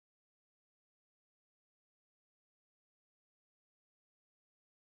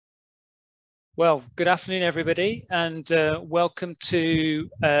Well, good afternoon, everybody, and welcome to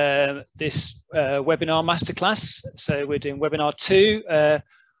this webinar masterclass. So we're doing webinar 2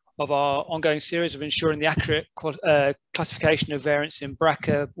 of our ongoing series of ensuring the accurate classification of variants in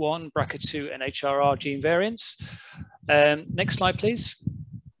BRCA1, BRCA2 and HRR gene variants. Next slide, please.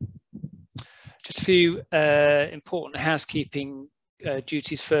 Just a few important housekeeping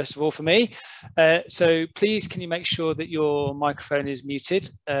duties first of all for me. So please can you make sure that your microphone is muted.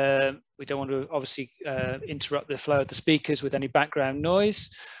 We don't want to obviously interrupt the flow of the speakers with any background noise.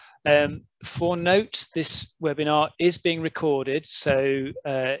 For note, this webinar is being recorded, so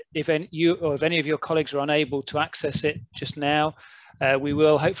if any of your colleagues are unable to access it just now, we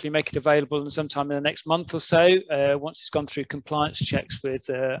will hopefully make it available sometime in the next month or so, once it's gone through compliance checks with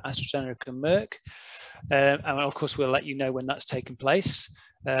AstraZeneca and Merck. And of course, we'll let you know when that's taken place.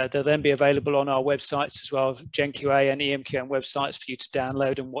 They'll then be available on our websites as well, GenQA and EMQM websites for you to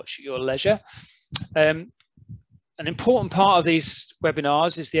download and watch at your leisure. An important part of these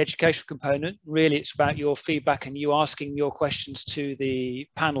webinars is the educational component. Really, it's about your feedback and you asking your questions to the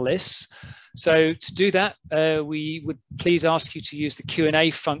panelists. So to do that, we would please ask you to use the Q&A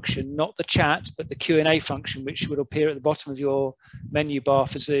function, not the chat, but the Q&A function, which would appear at the bottom of your menu bar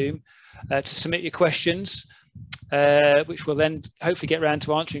for Zoom, to submit your questions, which we'll then hopefully get around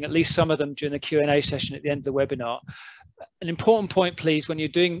to answering at least some of them during the Q&A session at the end of the webinar. An important point, please, when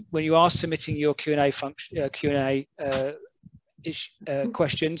you are submitting your Q&A function,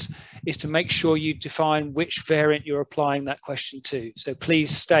 questions, is to make sure you define which variant you're applying that question to. So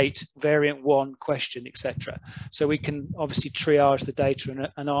please state variant 1 question, etc. So we can obviously triage the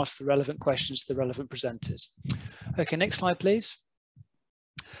data and ask the relevant questions to the relevant presenters. Okay, next slide, please.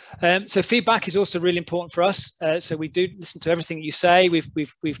 So feedback is also really important for us. So we do listen to everything you say.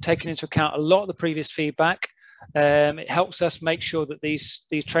 We've taken into account a lot of the previous feedback. It helps us make sure that these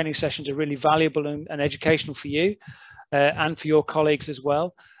training sessions are really valuable and educational for you and for your colleagues as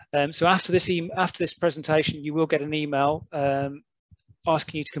well. So after this presentation, you will get an email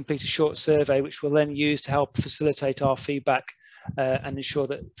asking you to complete a short survey, which we'll then use to help facilitate our feedback and ensure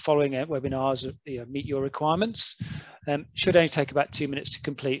that following webinars meet your requirements. Should only take about 2 minutes to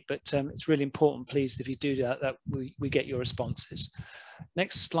complete, but it's really important, please, if you do that we get your responses.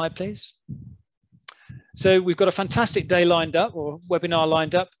 Next slide, please. So we've got a fantastic day lined up, or webinar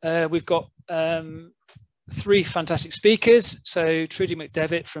lined up. We've got 3 fantastic speakers. So Trudy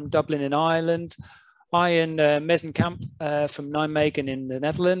McDevitt from Dublin in Ireland, Ian Mesenkamp from Nijmegen in the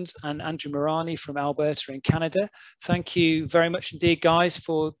Netherlands, and Andrew Morani from Alberta in Canada. Thank you very much indeed, guys,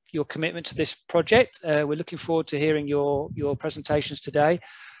 for your commitment to this project. We're looking forward to hearing your presentations today.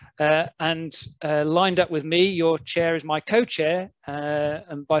 And lined up with me, your chair is my co-chair,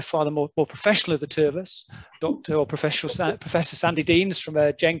 and by far the more professional of the 2 of us, Professor Sandy Deans from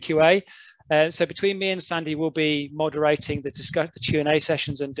GenQA. So between me and Sandy, we'll be moderating the Q&A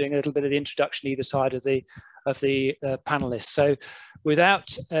sessions and doing a little bit of the introduction either side of the panelists. So without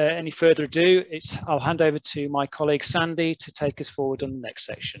any further ado, I'll hand over to my colleague Sandy to take us forward on the next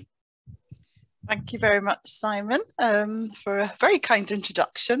section. Thank you very much, Simon, for a very kind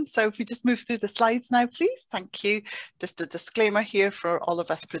introduction. So if we just move through the slides now, please. Thank you. Just a disclaimer here for all of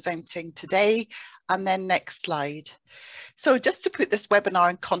us presenting today. And then next slide. So just to put this webinar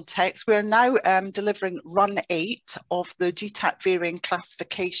in context, we're now delivering run 8 of the GTAC variant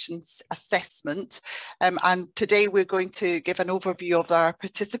classifications assessment. And today we're going to give an overview of our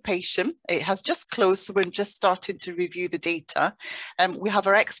participation. It has just closed, so we're just starting to review the data. We have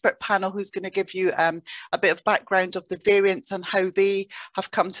our expert panel who's going to give you a bit of background of the variants and how they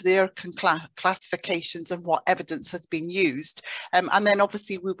have come to their classifications and what evidence has been used. And then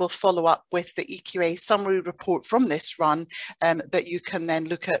obviously we will follow up with the EQA summary report from this run that you can then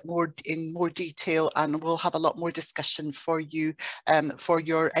look at in more detail, and we'll have a lot more discussion for you for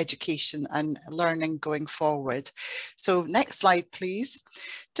your education and learning going forward. So next slide, please.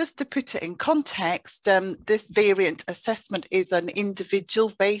 Just to put it in context, this variant assessment is an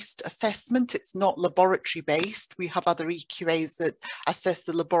individual-based assessment. It's not laboratory-based. We have other EQAs that assess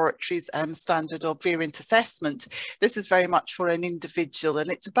the laboratory's standard of variant assessment. This is very much for an individual,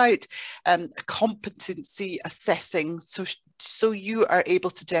 and it's about competency assessing, so you are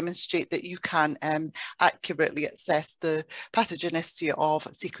able to demonstrate that you can accurately assess the pathogenicity of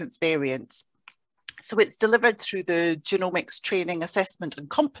sequence variants. So it's delivered through the Genomics Training Assessment and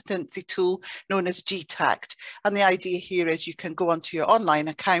Competency tool known as GTACT. And the idea here is you can go onto your online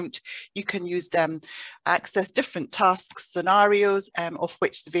account, you can use them, access different tasks, scenarios, of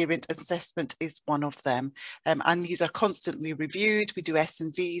which the variant assessment is one of them. And these are constantly reviewed. We do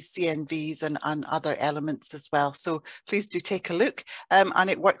S&Vs, CNVs and other elements as well. So please do take a look. And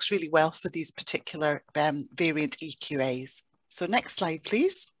it works really well for these particular variant EQAs. So next slide,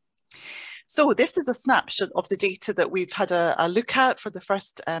 please. So this is a snapshot of the data that we've had a look at for the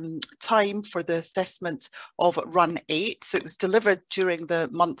first time for the assessment of Run 8. So it was delivered during the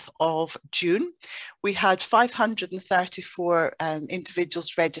month of June. We had 534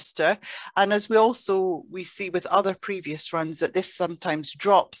 individuals register. And as we see with other previous runs that this sometimes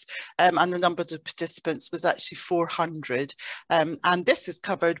drops and the number of participants was actually 400. And this is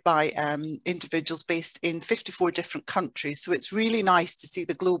covered by individuals based in 54 different countries. So it's really nice to see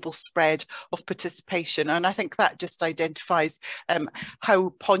the global spread of participation, and I think that just identifies how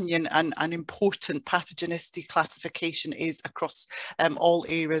poignant and important pathogenicity classification is across all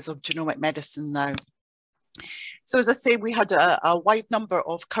areas of genomic medicine now. So as I say, we had a wide number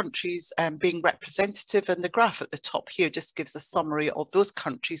of countries being representative, and the graph at the top here just gives a summary of those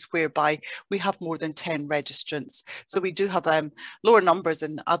countries whereby we have more than 10 registrants. So we do have lower numbers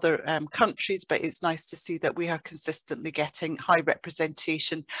in other countries, but it's nice to see that we are consistently getting high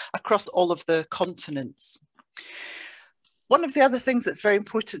representation across all of the continents. One of the other things that's very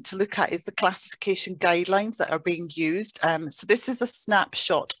important to look at is the classification guidelines that are being used. So this is a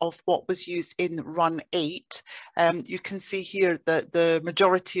snapshot of what was used in Run 8. You can see here that the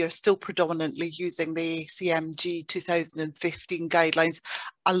majority are still predominantly using the CMG 2015 guidelines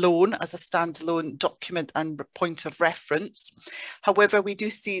alone as a standalone document and point of reference. However, we do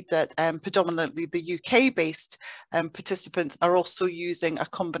see that predominantly the UK-based participants are also using a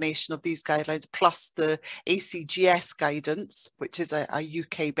combination of these guidelines plus the ACGS guidance, which is a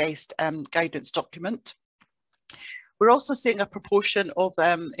UK-based guidance document. We're also seeing a proportion of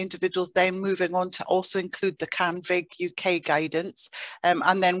individuals then moving on to also include the CanVig UK guidance.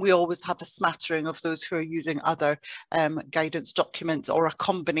 And then we always have a smattering of those who are using other guidance documents or a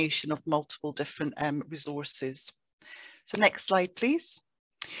combination of multiple different resources. So next slide, please.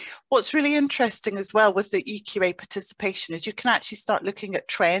 What's really interesting as well with the EQA participation is you can actually start looking at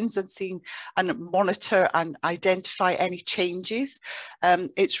trends and seeing and monitor and identify any changes.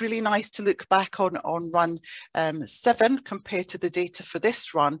 It's really nice to look back on Run 7 compared to the data for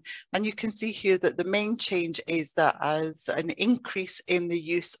this run. And you can see here that the main change is that as an increase in the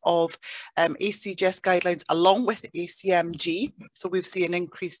use of ACGS guidelines along with ACMG. So we've seen an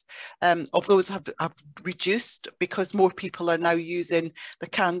increase of those have reduced because more people are now using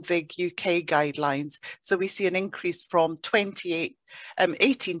the CanVig UK guidelines. So we see an increase from 18%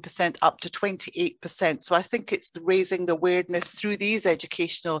 up to 28%. So I think it's raising the awareness through these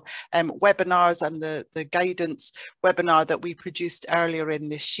educational webinars and the guidance webinar that we produced earlier in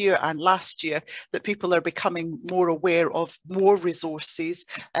this year and last year, that people are becoming more aware of more resources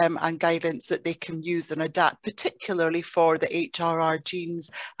and guidance that they can use and adapt, particularly for the HRR genes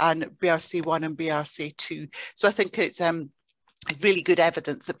and BRCA1 and BRCA2. So I think it's really good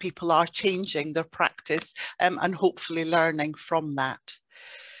evidence that people are changing their practice and hopefully learning from that.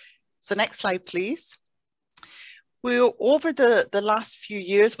 So next slide, please. Over the last few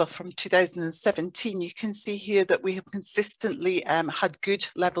years, well, from 2017, you can see here that we have consistently had good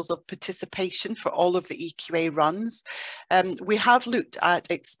levels of participation for all of the EQA runs. We have looked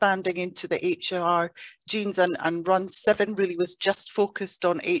at expanding into the HRR genes and Run 7 really was just focused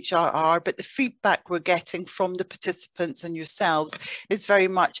on HRR, but the feedback we're getting from the participants and yourselves is very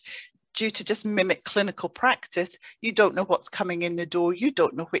much due to just mimic clinical practice. You don't know what's coming in the door. You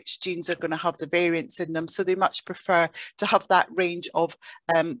don't know which genes are going to have the variants in them. So they much prefer to have that range of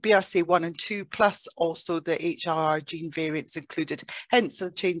BRCA1 and 2 plus also the HRR gene variants included. Hence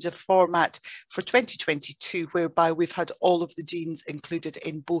the change of format for 2022, whereby we've had all of the genes included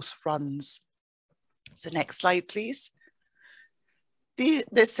in both runs. So next slide, please.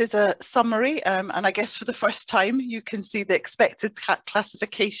 This is a summary, and I guess for the first time you can see the expected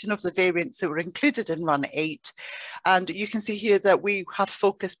classification of the variants that were included in Run 8. And you can see here that we have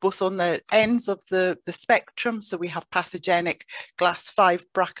focused both on the ends of the spectrum. So we have pathogenic class 5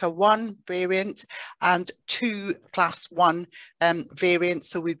 BRCA1 variant and 2 class 1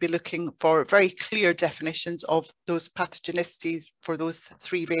 variants. So we'd be looking for very clear definitions of those pathogenicities for those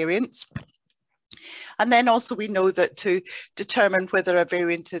 3 variants. And then also we know that to determine whether a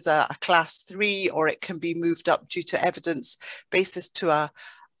variant is a class 3 or it can be moved up due to evidence basis to a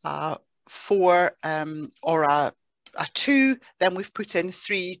 4 or a a 2, then we've put in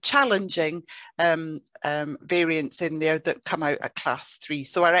 3 challenging variants in there that come out at class 3.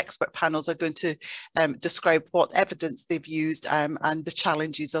 So our expert panels are going to describe what evidence they've used and the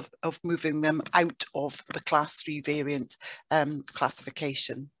challenges of moving them out of the class 3 variant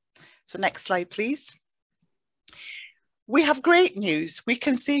classification. So next slide, please. We have great news. We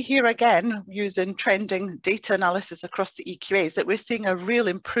can see here again, using trending data analysis across the EQAs, that we're seeing a real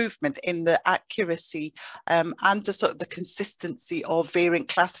improvement in the accuracy and the sort of the consistency of variant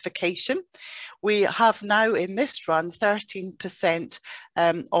classification. We have now in this run 13%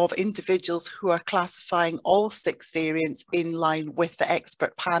 of individuals who are classifying all 6 variants in line with the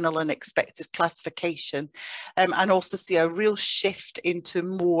expert panel and expected classification, and also see a real shift into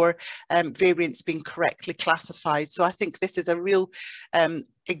more variants being correctly classified. So I think this is a real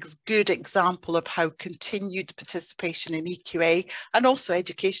good example of how continued participation in EQA and also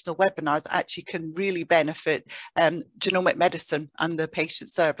educational webinars actually can really benefit genomic medicine and the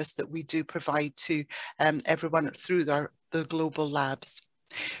patient service that we do provide to everyone through the global labs.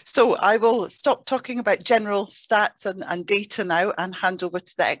 So I will stop talking about general stats and data now and hand over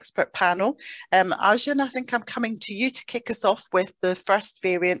to the expert panel. Arjun, I think I'm coming to you to kick us off with the first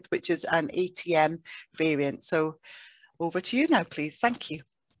variant, which is an ATM variant. So over to you now, please. Thank you.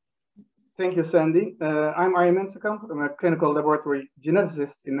 Thank you, Sandy. I'm Arjen Mensenkamp. I'm a clinical laboratory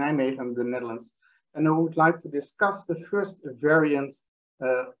geneticist in Nijmegen, the Netherlands. And I would like to discuss the first variant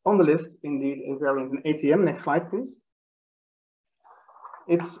on the list, indeed a variant in ATM. Next slide, please.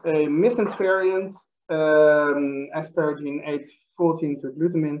 It's a missense variant, asparagine 814 to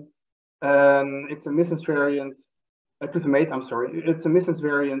glutamine. It's a missense variant, glutamate, I'm sorry. It's a missense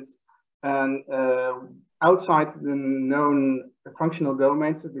variant, and outside the known functional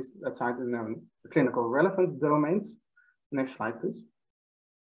domains, at least outside the known clinical relevance domains. Next slide, please.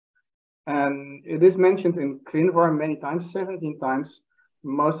 And it is mentioned in ClinVar many times, 17 times,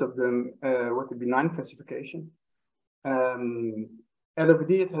 most of them with the benign classification.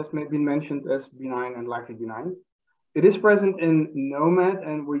 LOVD, it has been mentioned as benign and likely benign. It is present in NOMAD,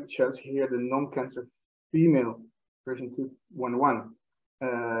 and we chose here the non-cancer female version 211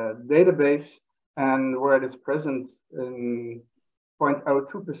 database, and where it is present in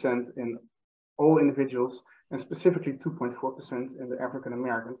 0.02% in all individuals, and specifically 2.4% in the African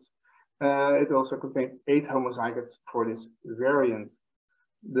Americans. It also contained 8 homozygotes for this variant.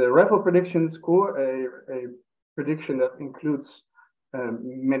 The REVEL prediction score, a prediction that includes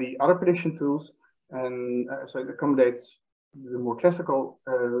many other prediction tools, and so it accommodates the more classical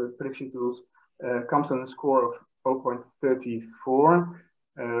prediction tools, comes on a score of 0.34,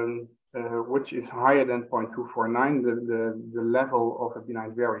 which is higher than 0.249, the level of a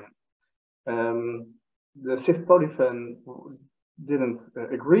benign variant. The SIFT polyfen didn't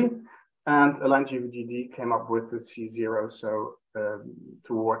agree, and Align GVGD came up with the C0, so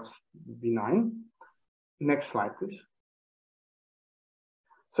towards benign. Next slide, please.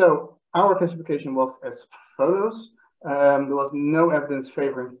 So our classification was as follows. There was no evidence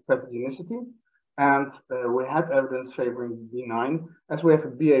favoring pathogenicity, and we had evidence favoring benign. As we have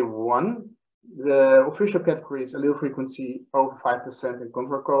a BA1, the official category is allele frequency over 5% in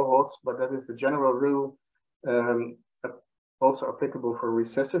control cohorts, but that is the general rule, also applicable for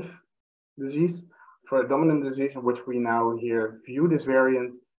recessive disease. For a dominant disease, in which we now here view this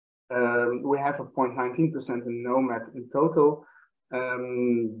variant, we have a 0.19% in NOMAD in total.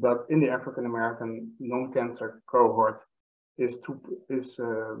 But in the African American non-cancer cohort is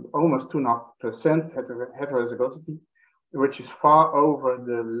almost 2.5% heterozygosity, which is far over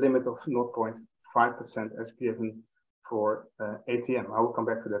the limit of 0.5% as given for ATM. I will come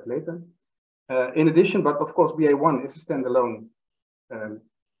back to that later. In addition, but of course, BA1 is a standalone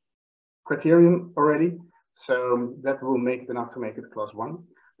criterion already, so that will make it enough to make it class 1.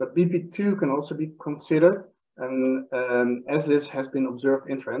 But BP2 can also be considered. And as this has been observed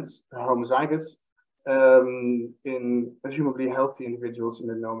in trans homozygous in presumably healthy individuals in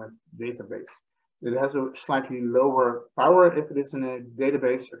the NOMAD database. It has a slightly lower power if it is in a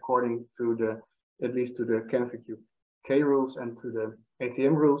database according to at least to the CanFQ-K rules and to the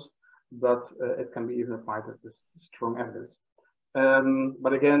ATM rules, but it can be even applied as strong evidence.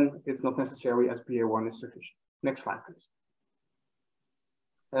 But again, it's not necessary as BA1 is sufficient. Next slide, please.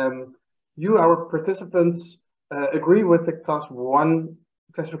 Our participants, agree with the class 1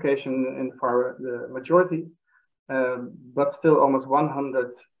 classification for the majority, but still almost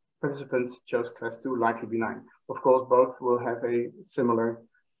 100 participants chose class 2, likely benign. Of course, both will have a similar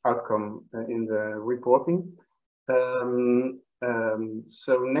outcome in the reporting. So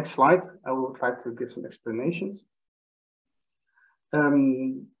next slide, I would like to give some explanations.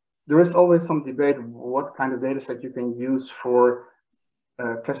 There is always some debate what kind of data set you can use for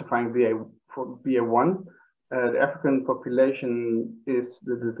classifying BA1. The African population is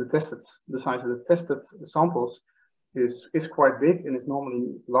the size of the tested samples is quite big and is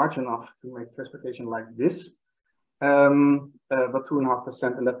normally large enough to make classification like this. But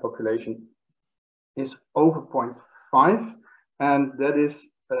 2.5% in that population is over 0.5, and that is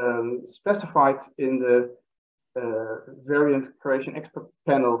specified in the variant creation expert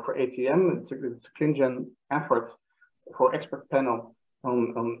panel for ATM. It's a ClinGen effort for expert panel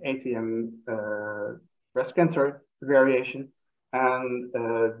on ATM breast cancer variation, and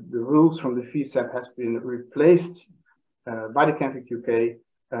the rules from the VSEP has been replaced by the Canfic UK.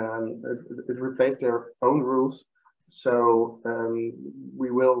 It replaced their own rules, so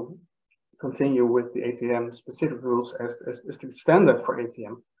we will continue with the ATM specific rules as the standard for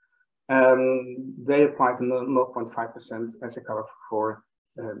ATM. They apply to 0.5% as a cutoff for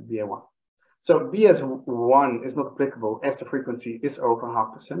BA1. So BS1 is not applicable as the frequency is over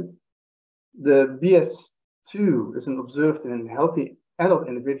 0.5%. The BS2 is observed in a healthy adult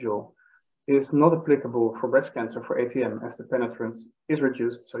individual is not applicable for breast cancer for ATM as the penetrance is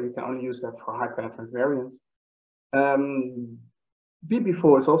reduced, so you can only use that for high penetrance variants.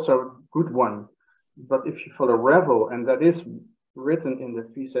 BP4 is also a good one, but if you follow REVEL, and that is written in the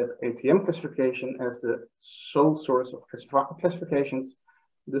VSEP ATM classification as the sole source of classifications,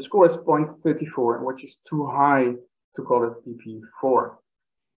 the score is 0.34, which is too high to call it BP4.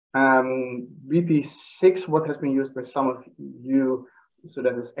 BP6, what has been used by some of you, so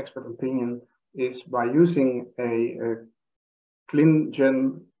that is expert opinion, is by using a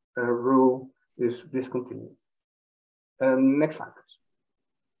ClinGen rule is discontinued. Next slide, please.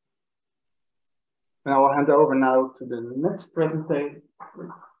 And I will hand over now to the next presenter,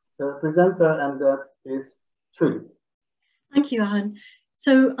 and that is Trudy. Thank you, Ahan.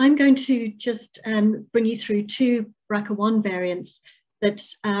 So I'm going to just bring you through two BRCA1 variants that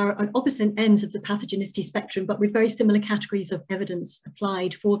are at opposite ends of the pathogenicity spectrum, but with very similar categories of evidence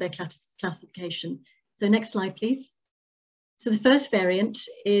applied for their classification. So next slide, please. So the first variant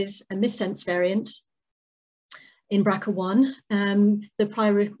is a missense variant in BRCA1. The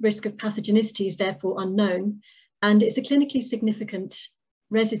prior risk of pathogenicity is therefore unknown, and it's a clinically significant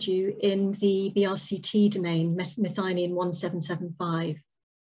residue in the BRCT domain, methionine 1775.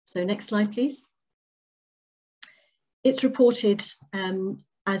 So next slide, please. It's reported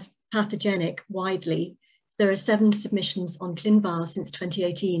as pathogenic widely. There are 7 submissions on ClinVar since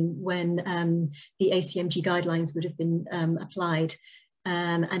 2018 when the ACMG guidelines would have been applied.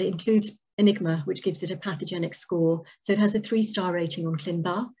 And it includes Enigma, which gives it a pathogenic score. So it has a 3-star rating on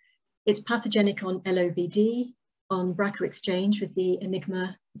ClinVar. It's pathogenic on LOVD, on BRCA exchange with the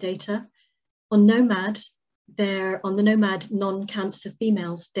Enigma data. On NOMAD, on the NOMAD non-cancer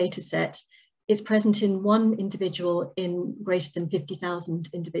females data set, it's present in 1 individual in greater than 50,000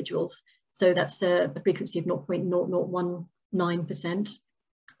 individuals. So that's a frequency of 0.0019%.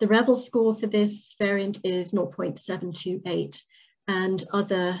 The REVEL score for this variant is 0.728, and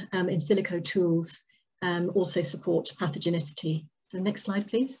other in silico tools also support pathogenicity. So next slide,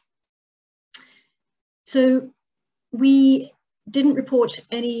 please. So we didn't report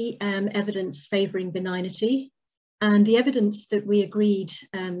any evidence favouring benignity, and the evidence that we agreed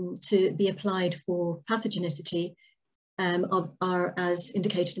to be applied for pathogenicity are as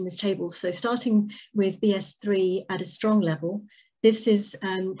indicated in this table. So starting with BS3 at a strong level, this is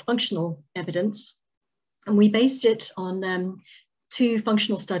functional evidence, and we based it on 2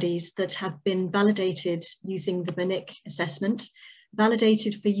 functional studies that have been validated using the BNIC assessment,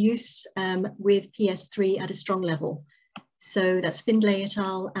 validated for use with PS3 at a strong level. So that's Findlay et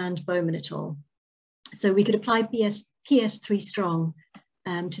al. And Bowman et al. So we could apply PS3 strong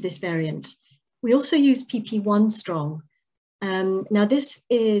to this variant. We also use PP1 strong. Now this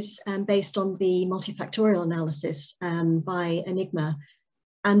is based on the multifactorial analysis by Enigma.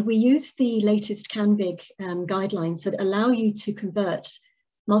 And we use the latest CanVig guidelines that allow you to convert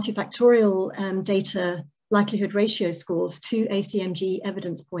multifactorial data likelihood ratio scores to ACMG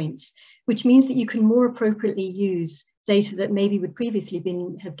evidence points, which means that you can more appropriately use data that maybe would previously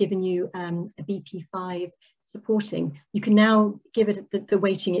have given you a BP5 supporting. You can now give it the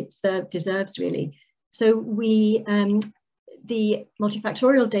weighting it deserves, really. So the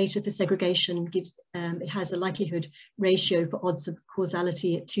multifactorial data for segregation gives, it has a likelihood ratio for odds of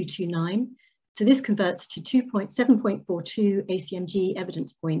causality at 229. So this converts to 7.42 ACMG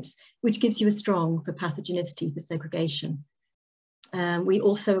evidence points, which gives you a strong for pathogenicity for segregation. We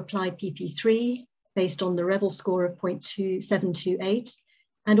also apply PP3 based on the REVEL score of 0.2728,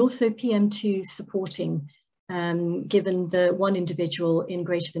 and also PM2 supporting given the one individual in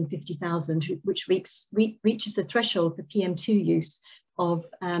greater than 50,000, which reaches the threshold for PM2 use of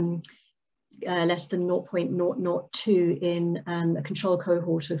less than 0.002 in a control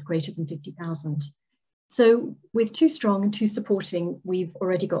cohort of greater than 50,000. So with 2 strong and 2 supporting, we've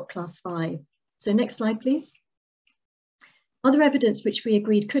already got class 5. So next slide, please. Other evidence which we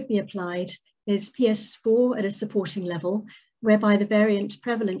agreed could be applied is PS4 at a supporting level, whereby the variant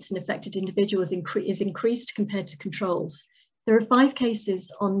prevalence in affected individuals is increased compared to controls. There are 5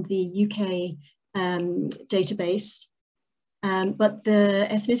 cases on the UK database, but the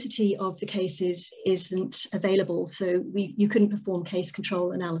ethnicity of the cases isn't available. So you couldn't perform case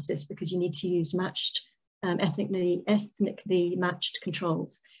control analysis because you need to use matched, ethnically matched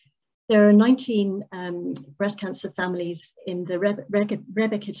controls. There are 19 breast cancer families in the Rebecca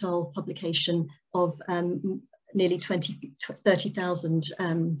et al. Publication of nearly 30,000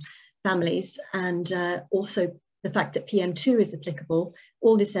 families, and also the fact that PM2 is applicable.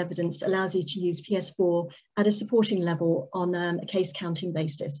 All this evidence allows you to use PS4 at a supporting level on a case counting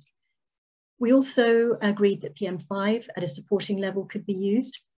basis. We also agreed that PM5 at a supporting level could be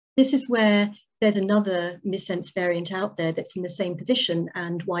used. This is where there's another missense variant out there that's in the same position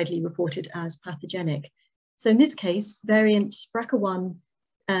and widely reported as pathogenic. So in this case, variant BRCA1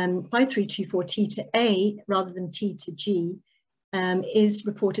 5324T to A rather than T to G is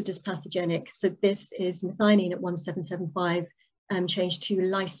reported as pathogenic. So this is methionine at 1775 changed to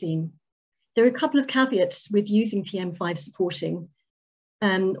lysine. There are a couple of caveats with using PM5 supporting.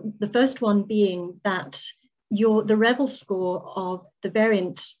 The first one being that the Revel score of the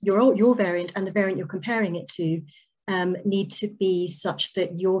variant, your variant and the variant you're comparing it to need to be such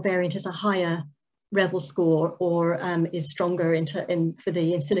that your variant has a higher Revel score or is stronger for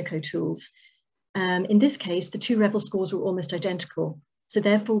the in silico tools. In this case, the 2 Revel scores were almost identical. So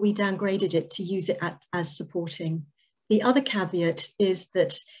therefore we downgraded it to use it as supporting. The other caveat is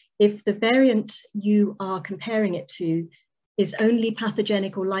that if the variant you are comparing it to is only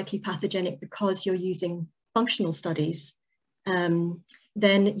pathogenic or likely pathogenic because you're using functional studies, then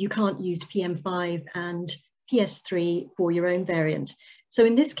you can't use PM5 and PS3 for your own variant. So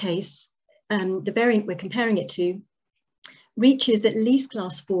in this case, the variant we're comparing it to reaches at least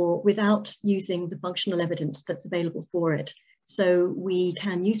class 4 without using the functional evidence that's available for it. So we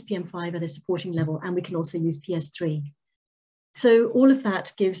can use PM5 at a supporting level, and we can also use PS3. So all of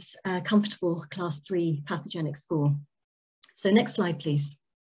that gives a comfortable class 3 pathogenic score. So next slide, please.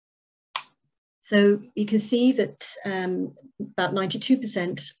 So you can see that about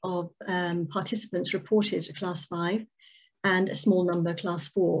 92% of participants reported a class 5 and a small number class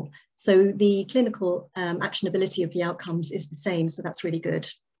 4. So the clinical actionability of the outcomes is the same, so that's really good.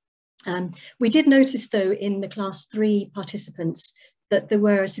 We did notice though in the class 3 participants that there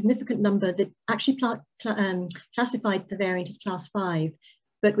were a significant number that actually classified the variant as class 5,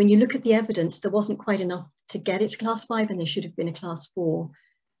 but when you look at the evidence, there wasn't quite enough to get it to class 5 and they should have been a class 4.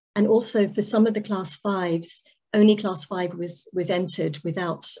 And also for some of the class 5s, only class 5 was entered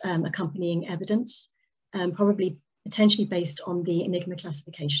without accompanying evidence, probably potentially based on the Enigma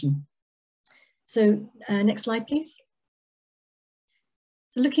classification. So next slide, please.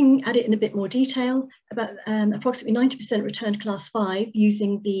 So looking at it in a bit more detail, about approximately 90% returned class 5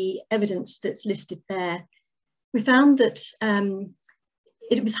 using the evidence that's listed there. We found that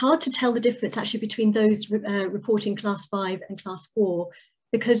it was hard to tell the difference actually between those reporting class 5 and class 4,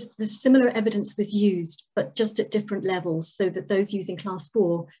 because the similar evidence was used, but just at different levels, so that those using class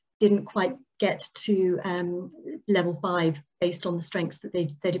 4 didn't quite get to level 5 based on the strengths that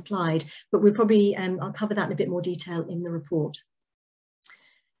they'd applied. But we'll probably, I'll cover that in a bit more detail in the report.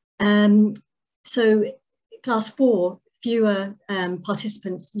 So class 4, fewer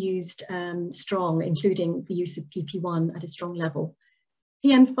participants used strong, including the use of PP1 at a strong level.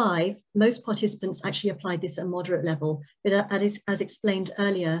 PM5, most participants actually applied this at a moderate level, but as explained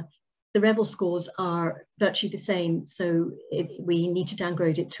earlier, the Revel scores are virtually the same, so we need to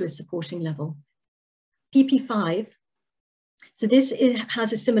downgrade it to a supporting level. PP5, so this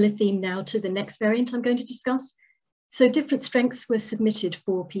has a similar theme now to the next variant I'm going to discuss. So different strengths were submitted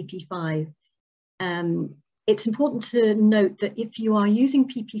for PP5. It's important to note that if you are using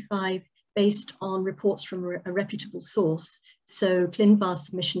PP5 based on reports from a reputable source, so ClinVar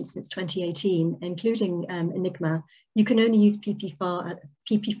submissions since 2018, including Enigma, you can only use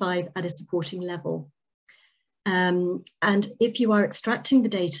PP5 at a supporting level. And if you are extracting the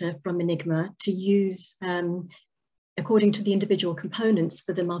data from Enigma to use according to the individual components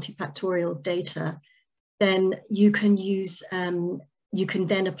for the multifactorial data, then you can use you can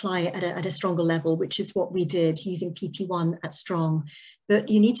then apply it at a stronger level, which is what we did using PP1 at strong. But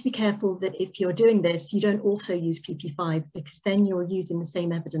you need to be careful that if you're doing this, you don't also use PP5, because then you're using the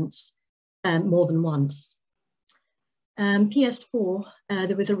same evidence more than once. PS4,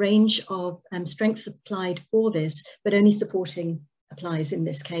 there was a range of strengths applied for this, but only supporting applies in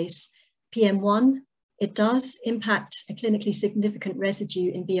this case. PM1, it does impact a clinically significant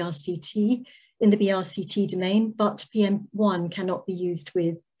residue in BRCT, in the BRCT domain, but PM1 cannot be used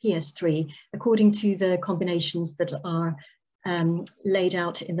with PS3, according to the combinations that are laid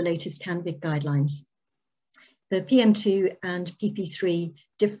out in the latest CANVIG guidelines. The PM2 and PP3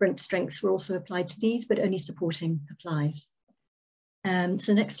 different strengths were also applied to these, but only supporting applies.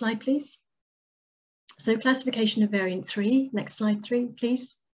 So next slide, please. So classification of variant 3, next slide 3,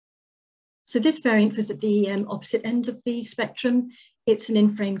 please. So this variant was at the opposite end of the spectrum. It's an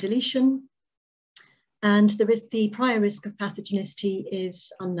in-frame deletion, and the prior risk of pathogenicity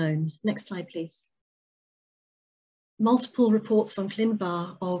is unknown. Next slide, please. Multiple reports on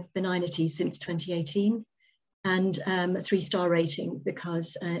ClinVar of benignity since 2018, and a 3-star rating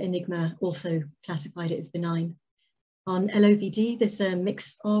because Enigma also classified it as benign. On LOVD, there's a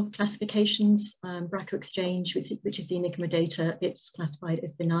mix of classifications. BRCA exchange, which is the Enigma data, it's classified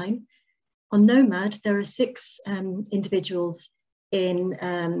as benign. On NOMAD, there are 6 individuals in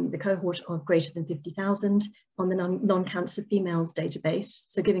the cohort of greater than 50,000 on the non-cancer females database,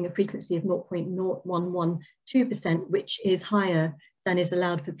 so giving a frequency of 0.0112%, which is higher than is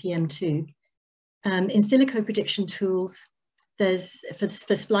allowed for PM2. In silico prediction tools, there's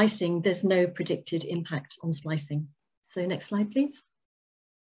for splicing, there's no predicted impact on splicing. So next slide, please.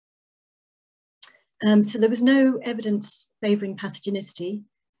 So there was no evidence favouring pathogenicity,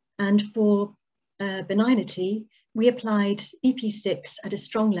 and for benignity, we applied BP6 at a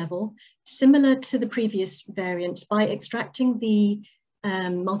strong level, similar to the previous variants, by extracting the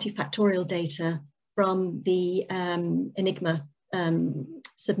multifactorial data from the Enigma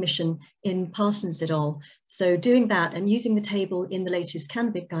submission in Parsons et al. So doing that and using the table in the latest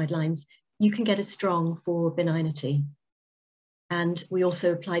CANVIG guidelines, you can get a strong for benignity. And we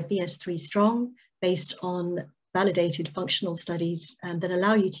also applied BS3 strong based on validated functional studies that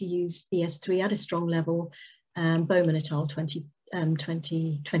allow you to use BS3 at a strong level, Bowman et al.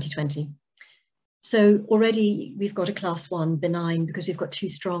 2020. So already we've got a class 1 benign because we've got 2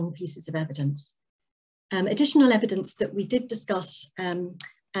 strong pieces of evidence. Additional evidence that we did discuss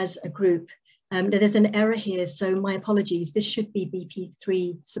as a group, there's an error here, so my apologies. This should be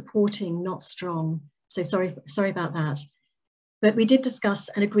BP3 supporting, not strong. So sorry about that. But we did discuss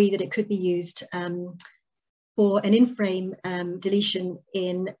and agree that it could be used for an in-frame deletion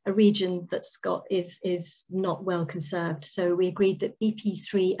in a region that's is not well conserved. So we agreed that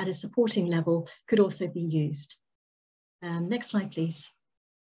BP3 at a supporting level could also be used. Next slide, please.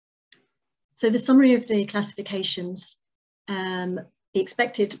 So the summary of the classifications, the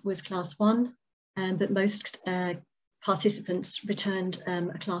expected was class 1, but most participants returned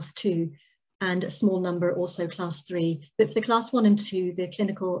a class 2, and a small number also class 3. But for the class 1 and 2, the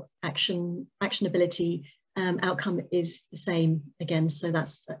clinical actionability outcome is the same again, so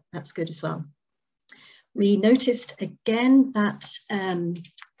that's good as well. We noticed again that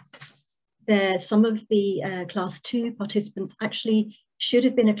some of the class 2 participants actually should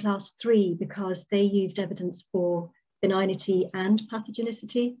have been a class 3 because they used evidence for benignity and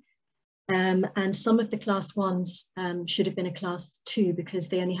pathogenicity. And some of the class 1s should have been a class 2 because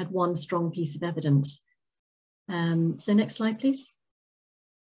they only had 1 strong piece of evidence. So next slide, please.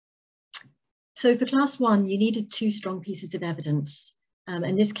 So for class 1, you needed 2 strong pieces of evidence.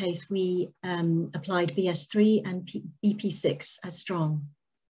 In this case, we applied BS3 and BP6 as strong.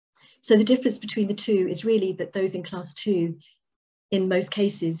 So the difference between the two is really that those in class 2, in most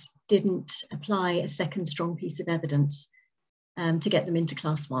cases, didn't apply a second strong piece of evidence to get them into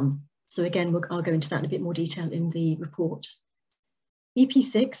class 1. So again, I'll go into that in a bit more detail in the report.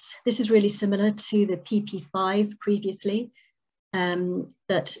 BP6, this is really similar to the PP5 previously,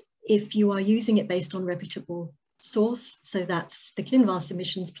 that if you are using it based on reputable source, so that's the ClinVar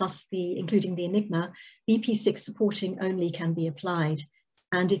submissions plus including the Enigma, BP6 supporting only can be applied.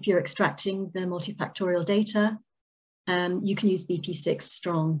 And if you're extracting the multifactorial data, you can use BP6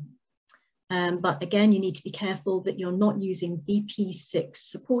 strong. But again, you need to be careful that you're not using BP6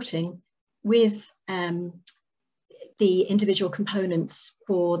 supporting with the individual components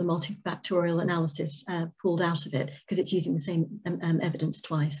for the multifactorial analysis pulled out of it, because it's using the same evidence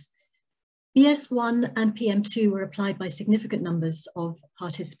twice. BS1 and PM2 were applied by significant numbers of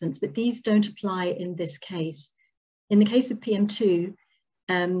participants, but these don't apply in this case. In the case of PM2,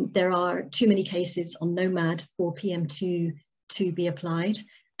 there are too many cases on NOMAD for PM2 to be applied.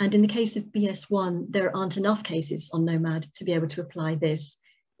 And in the case of BS1, there aren't enough cases on NOMAD to be able to apply this.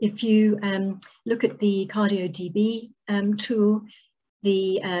 If you look at the CardioDB tool,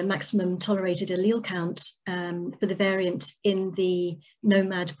 the maximum tolerated allele count for the variant in the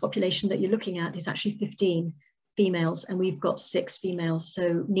NOMAD population that you're looking at is actually 15 females, and we've got 6 females.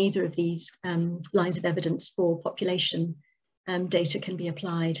 So neither of these lines of evidence for population data can be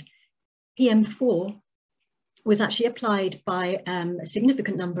applied. PM4 was actually applied by a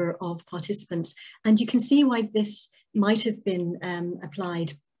significant number of participants, and you can see why this might have been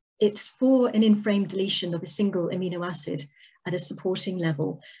applied. It's for an in-frame deletion of a single amino acid at a supporting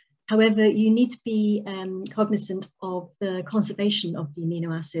level. However, you need to be cognizant of the conservation of the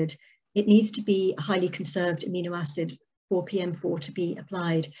amino acid. It needs to be a highly conserved amino acid for PM4 to be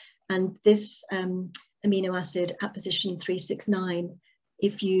applied. And this amino acid at position 369,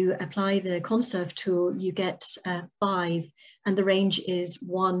 if you apply the conserve tool, you get 5, and the range is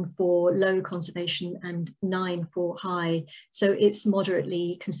 1 for low conservation and 9 for high. So it's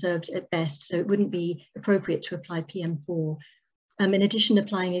moderately conserved at best, so it wouldn't be appropriate to apply PM4. In addition,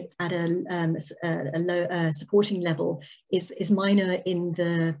 applying it at a low supporting level is minor in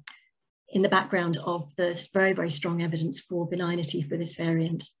the background of the very, very strong evidence for benignity for this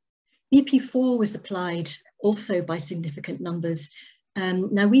variant. BP4 was applied also by significant numbers.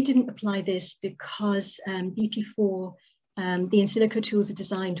 Now, we didn't apply this because BP4, the in silico tools are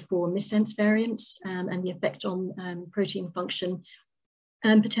designed for missense variants and the effect on protein function.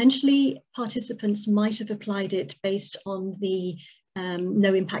 Potentially, participants might have applied it based on the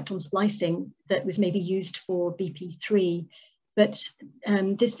no impact on splicing that was maybe used for BP3, but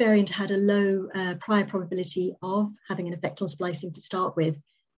this variant had a low prior probability of having an effect on splicing to start with,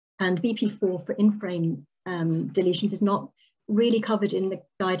 and BP4 for in-frame deletions is not really covered in the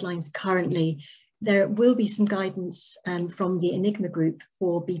guidelines currently. There will be some guidance from the Enigma group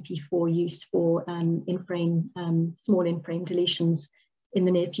for BP4 use for in-frame, small in-frame deletions in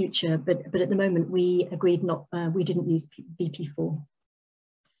the near future, but at the moment we agreed not, we didn't use BP4.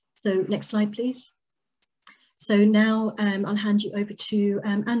 So next slide, please. So now I'll hand you over to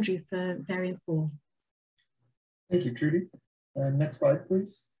Andrew for variant 4. Thank you, Trudy. Next slide,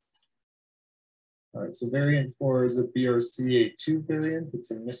 please. All right, so variant 4 is a BRCA2 variant.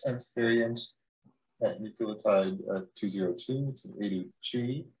 It's a missense variant at nucleotide 202. It's an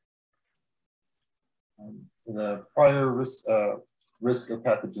 8G. The prior risk of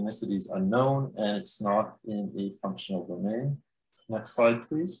pathogenicity is unknown, and it's not in a functional domain. Next slide,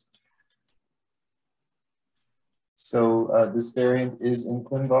 please. So this variant is in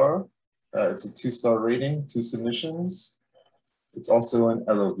ClinVar. It's a 2-star rating, 2 submissions. It's also an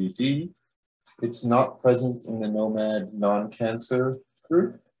LOVD. It's not present in the NOMAD non-cancer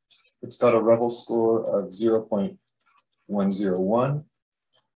group. It's got a Revel score of 0.101.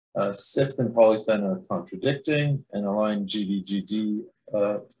 SIF and polyphen are contradicting, and align GDGD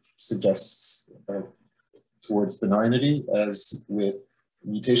suggests towards benignity as with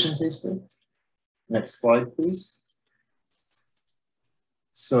mutation tasting. Next slide, please.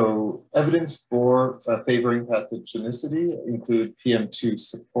 So evidence for favoring pathogenicity include PM2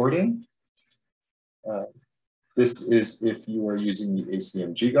 supporting. This is if you are using the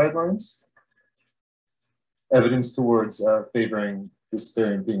ACMG guidelines. Evidence towards favoring this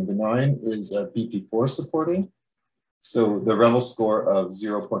variant being benign is BP4 supporting. So the Revel score of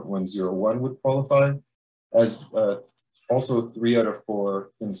 0.101 would qualify, as also 3 out of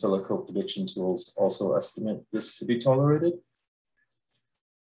 4 in silico prediction tools also estimate this to be tolerated.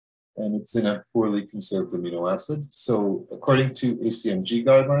 And it's in a poorly conserved amino acid. So according to ACMG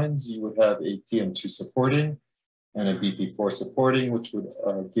guidelines, you would have a PM2 supporting and a BP4 supporting, which would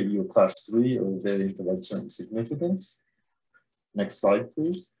give you a class 3 or variant of uncertain significance. Next slide,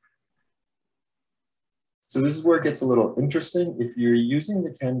 please. So this is where it gets a little interesting. If you're using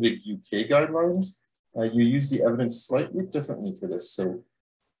the CanVig UK guidelines, you use the evidence slightly differently for this. So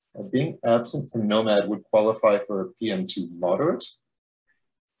being absent from NOMAD would qualify for a PM2 moderate.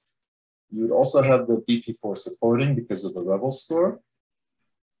 You would also have the BP4 supporting because of the Revel score.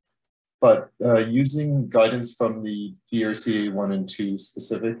 But using guidance from the BRCA1 and 2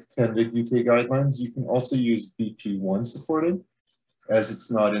 specific CanVig UK guidelines, you can also use BP1 supporting, as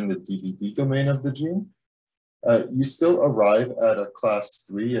it's not in the DBD domain of the gene. You still arrive at a class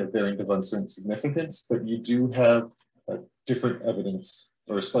 3, a variant of uncertain significance, but you do have different evidence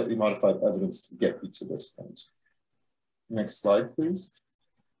or slightly modified evidence to get you to this point. Next slide, please.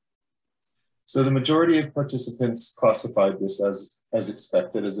 So the majority of participants classified this as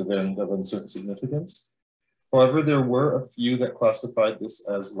expected as a variant of uncertain significance. However, there were a few that classified this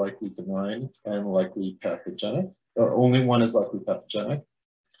as likely benign and likely pathogenic. only one is likely pathogenic.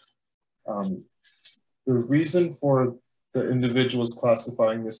 The reason for the individuals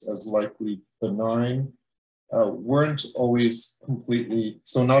classifying this as likely benign weren't always completely,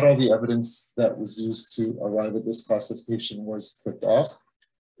 so not all the evidence that was used to arrive at this classification was clicked off.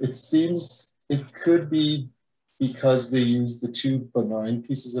 It seems it could be because they used the two benign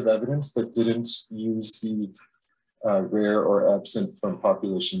pieces of evidence, but didn't use the rare or absent from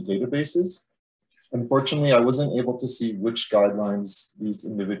population databases. Unfortunately, I wasn't able to see which guidelines these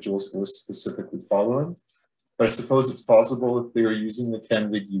individuals were specifically following, but I suppose it's possible if they were using the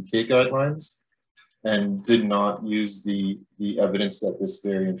CanVig UK guidelines and did not use the evidence that this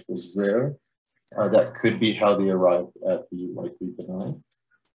variant was rare, that could be how they arrived at the likely benign,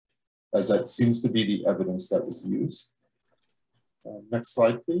 as that seems to be the evidence that was used. Next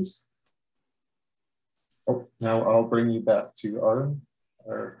slide, please. Oh, now I'll bring you back to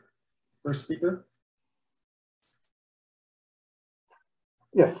our first speaker.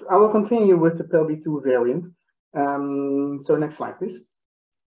 Yes, I will continue with the PELB2 variant. So next slide, please.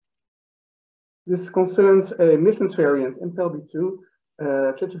 This concerns a missense variant in PELB2,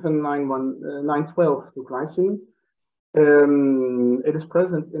 tryptophan 912 to glycine. It is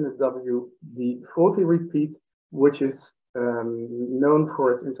present in the WD40 repeat, which is known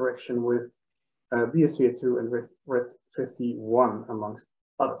for its interaction with BRCA2 and RED51, amongst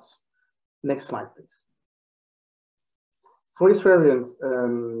others. Next slide, please. For this variant,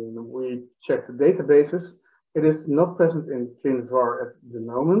 we checked the databases. It is not present in ClinVar at the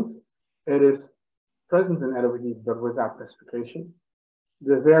moment. It is present in LOVD, but without classification.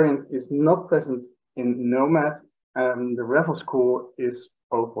 The variant is not present in NOMAD, and the REVEL score is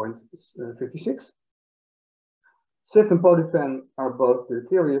 0.56. SIFT and polyphen are both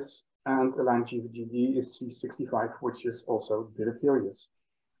deleterious, and aligned GVGD is C65, which is also deleterious.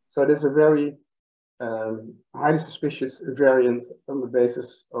 So it is a very highly suspicious variant on the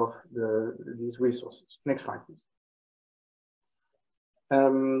basis of these resources. Next slide, please.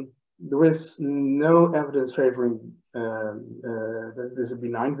 There is no evidence favoring that there's a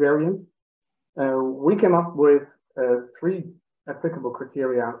benign variant. We came up with 3 applicable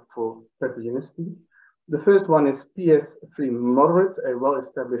criteria for pathogenicity. The first one is PS3 moderate, a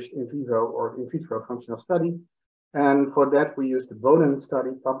well-established in vivo or in vitro functional study. And for that, we used the Boden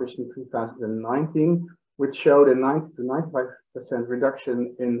study published in 2019, which showed a 90 to 95%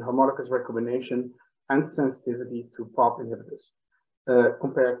 reduction in homologous recombination and sensitivity to PARP inhibitors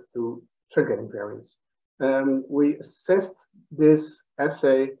compared to truncating variants. We assessed this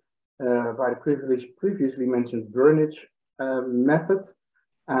assay by the previously mentioned Burnage method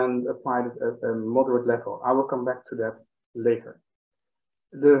and applied it at a moderate level. I will come back to that later.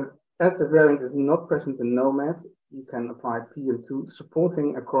 As the variant is not present in NOMAD, you can apply PM2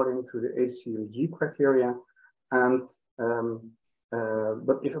 supporting according to the HCMG criteria, and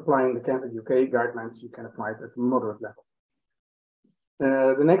but if applying the CanVig UK guidelines, you can apply it at a moderate level.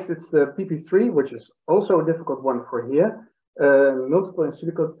 The next is the PP3, which is also a difficult one for here. Multiple in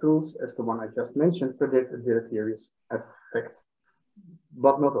silico tools, as the one I just mentioned, predict a deleterious effect,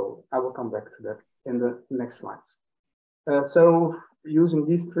 but not all. I will come back to that in the next slides. So using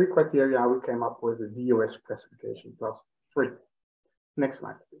these 3 criteria, we came up with a DOS classification +3. Next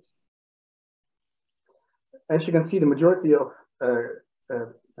slide, please. As you can see, the majority of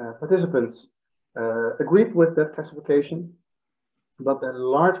participants agreed with that classification, but a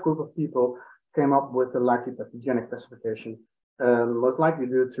large group of people came up with the likely pathogenic classification, most likely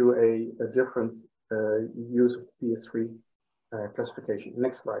due to a different use of the PS3 classification.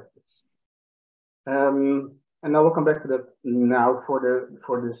 Next slide, please. And I will come back to that now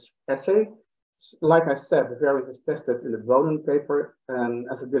for this essay. Like I said, the variant is tested in the Boden paper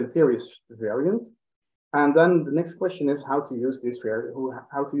as a deleterious variant. And then the next question is how to use this variant,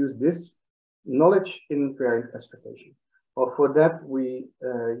 how to use this knowledge in variant classification. Well, for that, we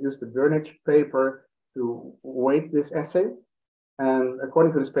used the Burnage paper to weight this assay. And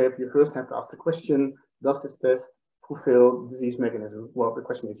according to this paper, you first have to ask the question, does this test fulfill disease mechanism? Well, the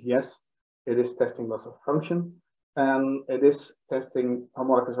question is yes. It is testing loss of function, and it is testing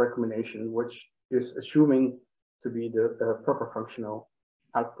homologous recombination, which is assuming to be the proper functional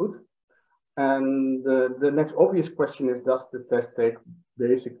output. And the next obvious question is, does the test take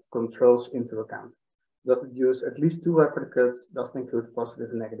basic controls into account? Does it use at least 2 replicates? Does it include positive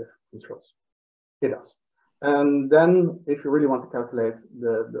and negative controls? It does. And then if you really want to calculate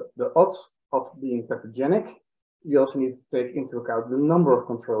the odds of being pathogenic, you also need to take into account the number of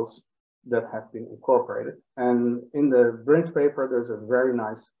controls that have been incorporated. And in the Burnage paper, there's a very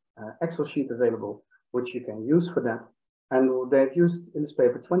nice Excel sheet available, which you can use for that. And they've used in this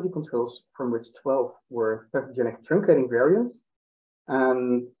paper 20 controls, from which 12 were pathogenic truncating variants,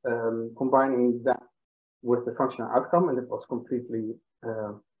 and combining that with the functional outcome, and it was completely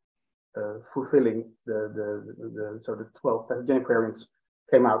fulfilling so the 12 pathogenic variants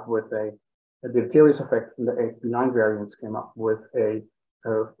came out with a deleterious effect, and the 8 benign variants came up with a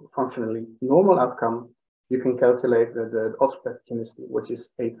functionally normal outcome. You can calculate the odds of pathogenicity, which is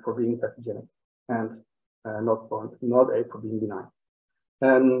 8 for being pathogenic and not 8 for being benign.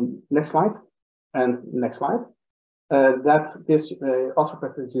 Next slide, and next slide. That gives odds of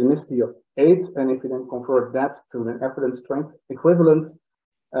pathogenicity of 8, and if you then convert that to an evidence strength equivalent,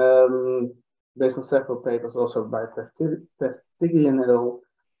 based on several papers also by Teftigian et al.,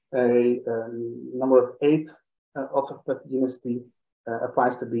 a number of 8 odds of pathogenicity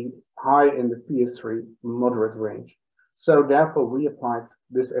applies to be high in the PS3 moderate range. So therefore, we applied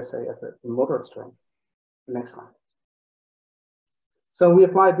this assay at a moderate strength. Next slide. So we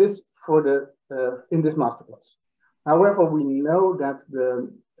applied this for the in this masterclass. However, we know that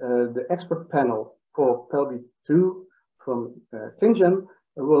the expert panel for PELB2 from Klingen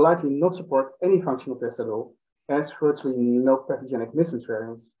will likely not support any functional test at all, as virtually no pathogenic missense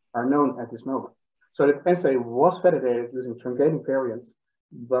variants are known at this moment. So the assay was validated using truncating variants,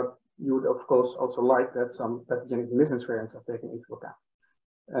 but you would of course also like that some pathogenic missense variants are taken into account.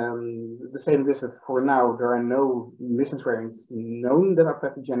 The same is that for now there are no missense variants known that are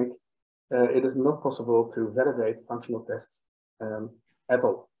pathogenic. It is not possible to validate functional tests at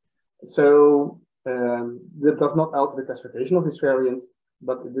all. So that does not alter the classification of this variant,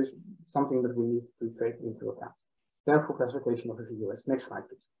 but it is something that we need to take into account. Therefore, classification of the VUS. Next slide,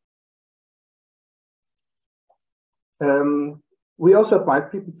 please. We also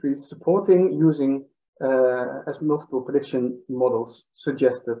applied PP3 supporting using as multiple prediction models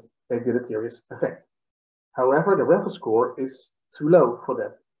suggested a deleterious effect. However, the REFL score is too low for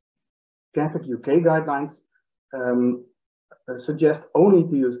that. Catholic UK guidelines suggest only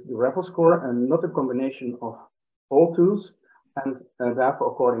to use the REFL score and not a combination of all tools, and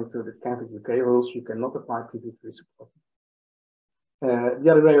therefore, according to the Catholic UK rules, you cannot apply PP3 support. The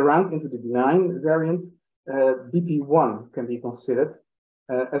other way around, into the benign variant, BP1 can be considered,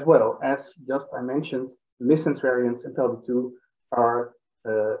 as well as just I mentioned, missense variants in PELB2 are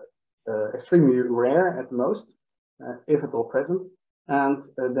extremely rare at most, if at all present, and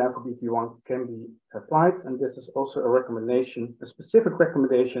therefore BP1 can be applied. And this is also a recommendation, a specific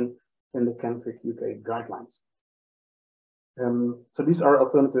recommendation in the Catholic UK guidelines. So these are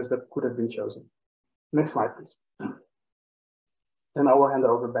alternatives that could have been chosen. Next slide, please. And I will hand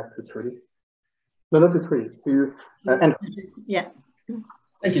over back to Trudy. No, not to Trudy, to Andrew. Yeah.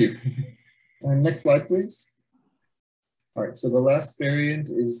 Thank you. Next slide, please. All right, so the last variant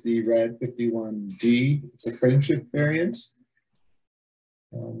is the RAD51D. It's a frameshift variant.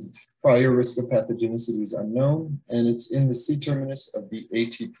 Prior risk of pathogenicity is unknown, and it's in the C-terminus of the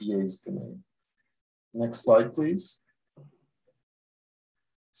ATPase domain. Next slide, please.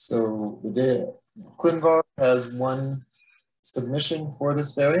 So the ClinVar has one submission for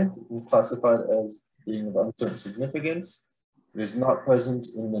this variant. It's classified as being of uncertain significance. It is not present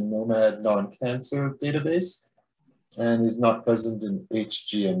in the NOMAD non-cancer database and is not present in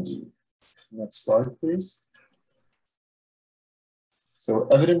HGMD. Next slide, please. So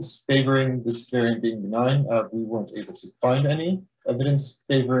evidence favoring this variant being benign, we weren't able to find any. Evidence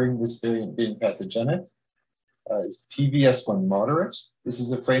favoring this variant being pathogenic is PVS1 moderate. This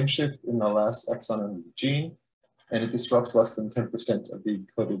is a frame shift in the last exon of the gene, and it disrupts less than 10% of the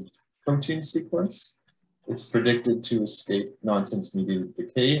encoded protein sequence. It's predicted to escape nonsense-mediated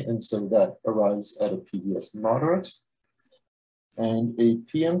decay, and so that arrives at a PVS moderate. And a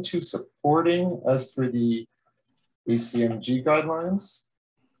PM2 supporting as per the ACMG guidelines,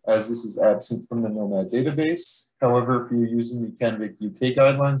 as this is absent from the NOMAD database. However, if you're using the Canvic UK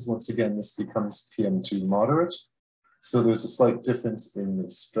guidelines, once again, this becomes PM2 moderate. So there's a slight difference in the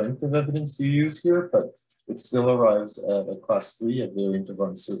strength of evidence you use here, but it still arrives at a class 3, a variant of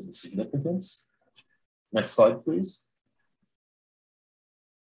uncertain significance. Next slide, please.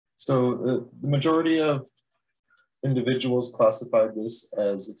 So the majority of individuals classified this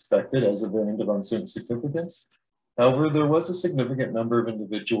as expected as a variant of uncertain significance. However, there was a significant number of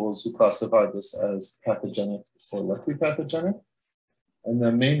individuals who classified this as pathogenic or likely pathogenic. And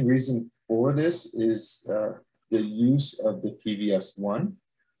the main reason for this is the use of the PVS1.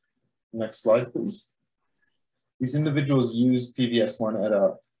 Next slide, please. These individuals use PVS1 at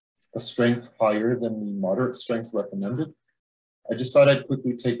a strength higher than the moderate strength recommended. I just thought I'd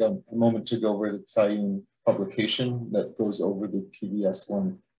quickly take a moment to go over the Italian publication that goes over the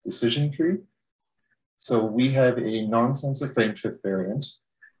PVS1 decision tree. So we have a non-sensor frameshift variant,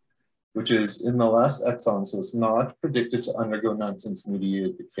 which is in the last exon, so it's not predicted to undergo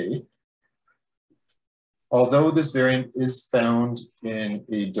nonsense-mediated decay. Although this variant is found in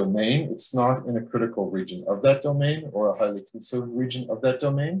a domain, it's not in a critical region of that domain or a highly conserved region of that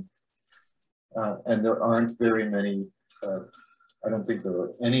domain. And there aren't very many, I don't think there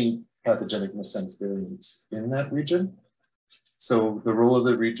are any pathogenic missense variants in that region. So the role of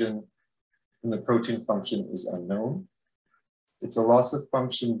the region in the protein function is unknown. It's a loss of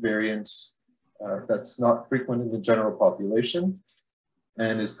function variant that's not frequent in the general population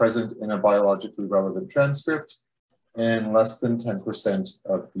and is present in a biologically relevant transcript, and less than 10%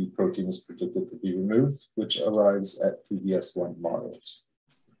 of the protein is predicted to be removed, which arrives at PBS1 moderate.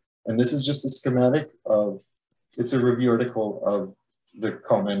 And this is just a schematic of, it's a review article of the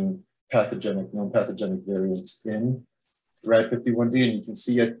common pathogenic, known pathogenic variants in RAD51D, and you can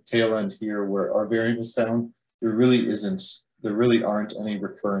see at the tail end here where our variant is found, there really aren't any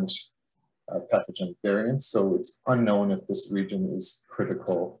recurrent pathogenic variants, so it's unknown if this region is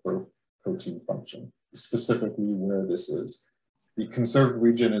critical for protein function, specifically where this is. The conserved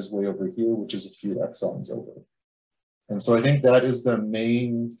region is way over here, which is a few exons over. And so I think that is the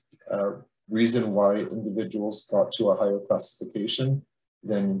main reason why individuals got to a higher classification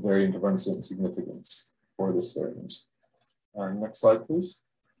than variant of uncertain significance for this variant. Next slide, please.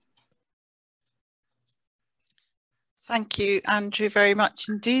 Thank you, Andrew, very much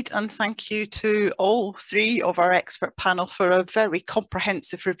indeed. And thank you to all three of our expert panel for a very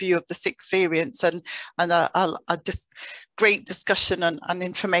comprehensive review of the 6 variants and a great discussion and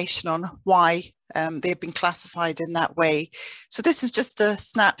information on why they've been classified in that way. So this is just a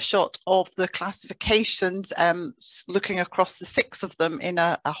snapshot of the classifications, looking across the 6 of them in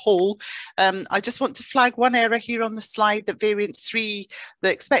a whole. I just want to flag one error here on the slide that variant 3,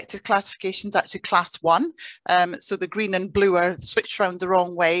 the expected classification is actually class 1. So the green and blue are switched around the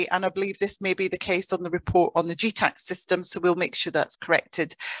wrong way. And I believe this may be the case on the report on the GTAC system. So we'll make sure that's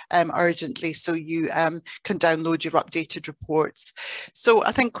corrected urgently so you can download your updated reports. So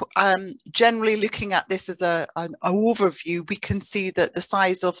I think generally looking at this as an overview, we can see that the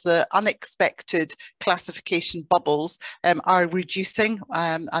size of the unexpected classification bubbles are reducing,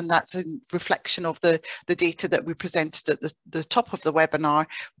 and that's a reflection of the data that we presented at the top of the webinar,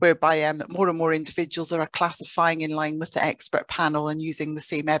 whereby more and more individuals are classifying in line with the expert panel and using the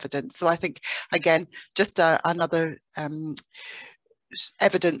same evidence. So I think, again, just another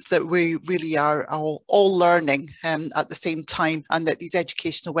evidence that we really are all learning at the same time, and that these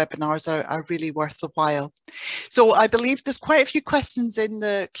educational webinars are really worth the while. So I believe there's quite a few questions in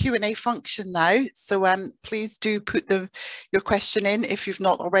the Q&A function now, so please do put your question in if you've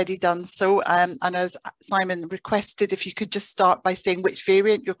not already done so, and as Simon requested, if you could just start by saying which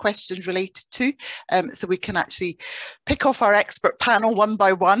variant your question's related to, so we can actually pick off our expert panel one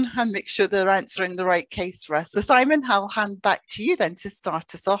by one and make sure they're answering the right case for us. So Simon, I'll hand back to you then to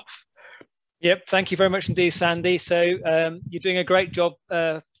start us off. Yep, thank you very much indeed, Sandy. So you're doing a great job,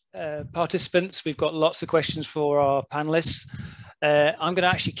 participants. We've got lots of questions for our panelists. I'm going to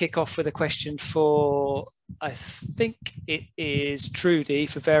actually kick off with a question for, I think it is Trudy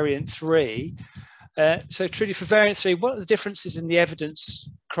for variant 3. So Trudy, for variant 3, what are the differences in the evidence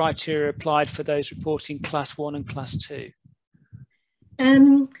criteria applied for those reporting class 1 and class 2?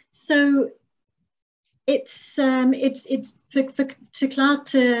 So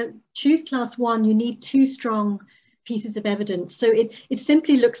to choose class 1, you need 2 strong pieces of evidence. So it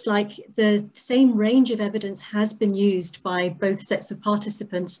simply looks like the same range of evidence has been used by both sets of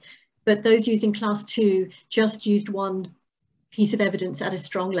participants, but those using class 2 just used 1 piece of evidence at a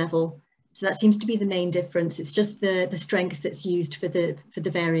strong level. So that seems to be the main difference. It's just the strength that's used for the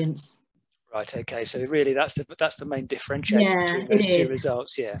variants. Right. Okay. So really, that's the main differentiator between those 2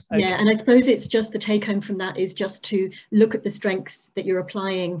 results. Yeah. Okay. Yeah, and I suppose it's just the take home from that is just to look at the strengths that you're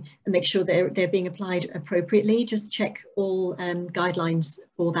applying and make sure they're being applied appropriately. Just check all guidelines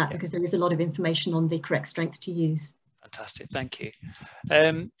for that, because there is a lot of information on the correct strength to use. Fantastic. Thank you.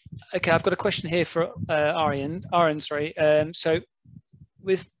 Okay, I've got a question here for Aaron. Sorry. So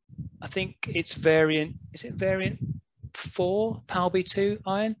with, I think it's variant. Is it variant 4, PALB2,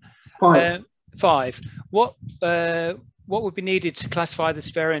 Aaron? 5. 5. What would be needed to classify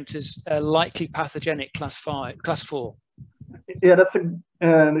this variant as likely pathogenic class 4? Yeah, that's a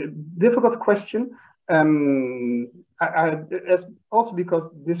difficult question. It's also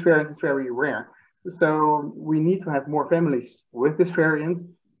because this variant is very rare. So we need to have more families with this variant,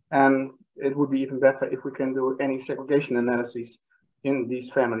 and it would be even better if we can do any segregation analyses in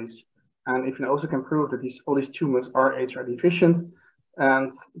these families. And if you also can prove that all these tumors are HR deficient,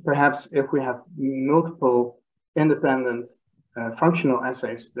 And perhaps if we have multiple independent functional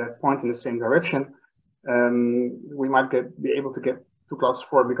assays that point in the same direction, we might be able to get to class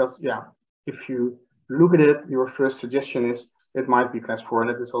 4, because yeah, if you look at it, your first suggestion is it might be class 4,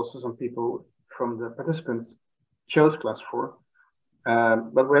 and it is also some people from the participants chose class 4.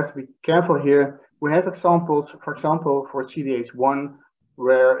 But we have to be careful here. We have examples, for example, for CDH1,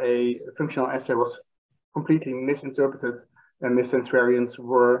 where a functional assay was completely misinterpreted and missense variants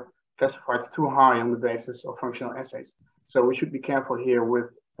were classified too high on the basis of functional assays. So we should be careful here with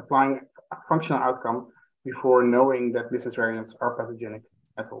applying a functional outcome before knowing that missense variants are pathogenic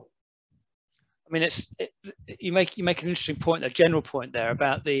at all. I mean, you make an interesting point, a general point there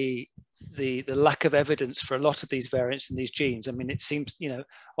about the lack of evidence for a lot of these variants in these genes. I mean, it seems, you know,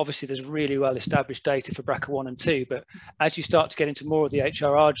 obviously there's really well established data for BRCA1 and 2, but as you start to get into more of the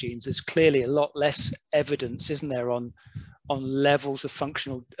HRR genes, there's clearly a lot less evidence, isn't there, on levels of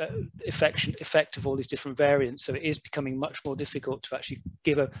functional effect of all these different variants. So it is becoming much more difficult to actually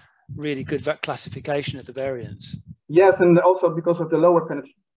give a really good classification of the variants. Yes, and also because of the lower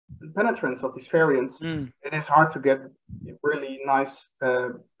penetrance of these variants, it is hard to get really nice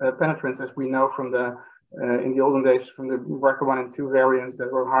penetrance, as we know from the in the olden days from the BRCA1 and 2 variants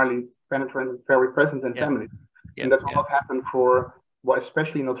that were highly penetrant and very present in families. And that will not happen for, well,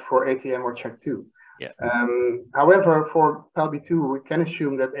 especially not for ATM or CHEK2. However, for PALB2, we can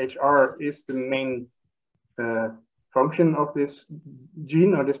assume that HR is the main function of this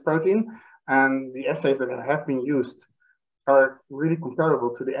gene or this protein, and the assays that have been used are really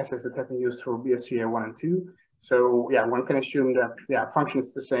comparable to the assays that have been used for BRCA1 and 2. So yeah, one can assume that function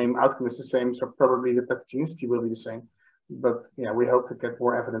is the same, outcome is the same, so probably the pathogenicity will be the same. But yeah, we hope to get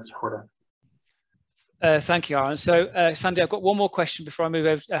more evidence for that. Thank you, Aaron. So Sandy, I've got one more question before I move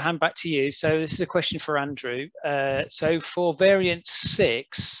over, hand back to you. So this is a question for Andrew. So for variant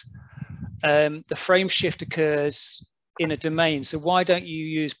 6, the frame shift occurs in a domain. So why don't you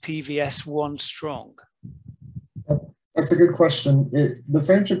use PVS1 strong? That's a good question. The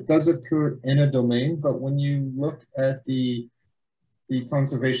frame shift does occur in a domain, but when you look at the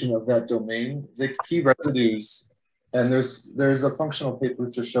conservation of that domain, the key residues, and there's a functional paper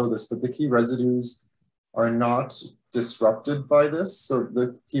to show this, but the key residues are not disrupted by this. So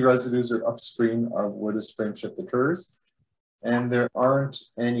the key residues are upstream of where this frame shift occurs. And there aren't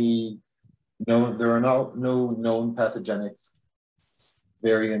any known, there are no known pathogenic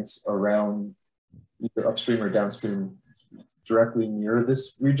variants around either upstream or downstream directly near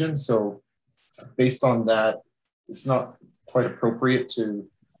this region. So based on that, it's not quite appropriate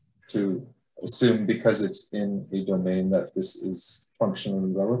to assume because it's in a domain that this is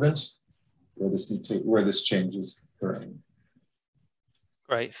functionally relevant, where this change is occurring.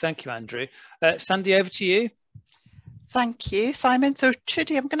 Great, thank you, Andrew. Sandy, over to you. Thank you, Simon. So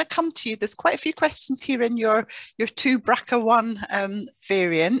Trudy, I'm going to come to you. There's quite a few questions here in your 2 BRCA1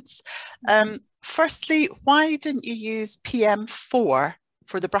 variants. Firstly, why didn't you use PM4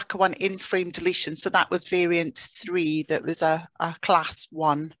 for the BRCA1 in-frame deletion? So that was variant 3, that was a class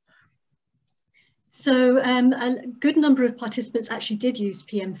 1. So a good number of participants actually did use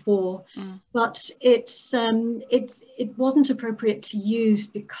PM4, but it wasn't appropriate to use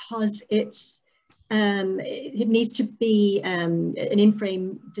because it needs to be an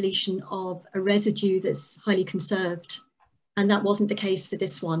in-frame deletion of a residue that's highly conserved, and that wasn't the case for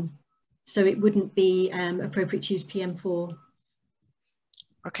this one. So it wouldn't be appropriate to use PM4.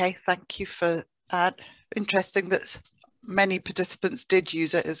 Okay, thank you for that. Interesting that many participants did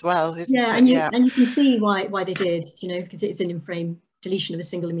use it as well, isn't it? And you can see why they did, you know, because it's an in-frame deletion of a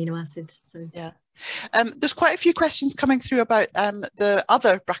single amino acid. So yeah. There's quite a few questions coming through about the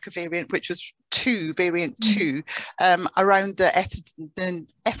other BRCA variant, which was variant 2, around the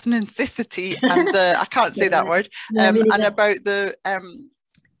ethnicity and the, I can't say that word, and about the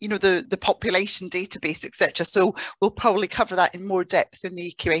you know, the population database, etc. So we'll probably cover that in more depth in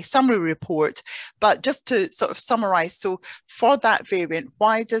the QA summary report. But just to sort of summarize, so for that variant,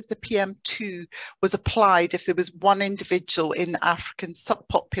 why does the PM2 was applied if there was one individual in the African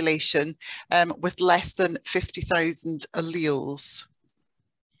subpopulation with less than 50,000 alleles?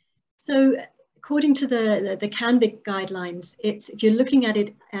 So according to the CANVIC guidelines, if you're looking at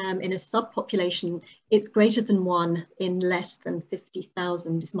it in a subpopulation, it's greater than 1 in less than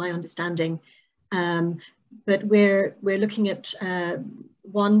 50,000 is my understanding. But we're looking at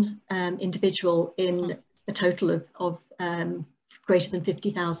 1 individual in a total of greater than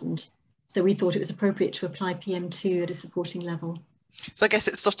 50,000. So we thought it was appropriate to apply PM2 at a supporting level. So I guess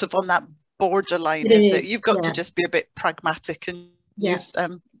it's sort of on that borderline, isn't it? You've got to just be a bit pragmatic and use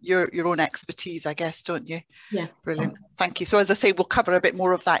your own expertise, I guess, don't you? Yeah. Brilliant. Thank you. So as I say, we'll cover a bit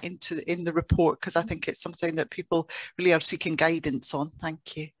more of that in the report, because I think it's something that people really are seeking guidance on.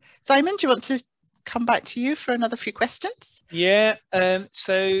 Thank you. Simon, do you want to come back to you for another few questions? Yeah,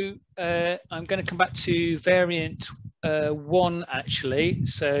 so I'm going to come back to variant 1 actually.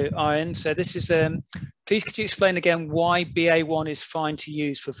 So Ian, so this is, please could you explain again why BA1 is fine to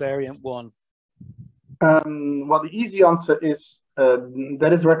use for variant 1? Well, the easy answer is that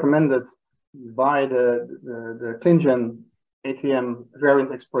is recommended by the ClinGen ATM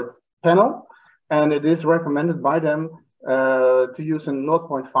variant expert panel, and it is recommended by them to use a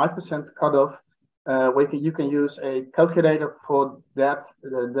 0.5% cutoff. Where you can use a calculator for that.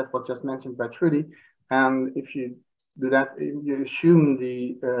 That was just mentioned by Trudy. And if you do that, you assume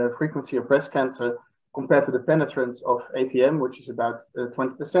the frequency of breast cancer compared to the penetrance of ATM, which is about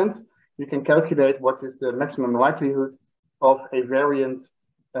 20%. You can calculate what is the maximum likelihood of a variant,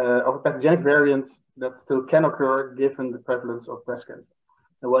 of a pathogenic variant that still can occur given the prevalence of breast cancer.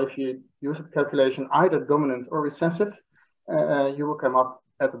 And well, if you use the calculation either dominant or recessive, you will come up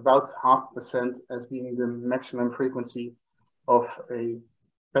at about 0.5% as being the maximum frequency of a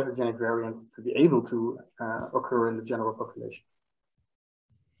pathogenic variant to be able to occur in the general population.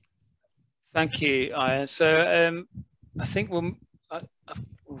 Thank you, Ian. So I think we've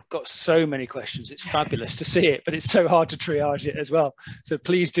got so many questions. It's fabulous to see it, but it's so hard to triage it as well. So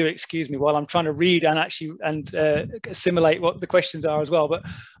please do excuse me while I'm trying to read and actually assimilate what the questions are as well. But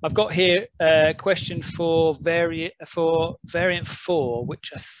I've got here a question for variant 4,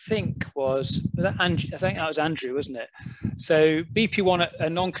 which I think was Andrew. I think that was Andrew, wasn't it? So BP1 are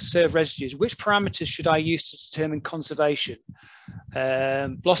non-conserved residues. Which parameters should I use to determine conservation?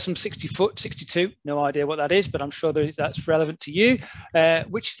 Blossom 62, no idea what that is, but I'm sure that's relevant to you.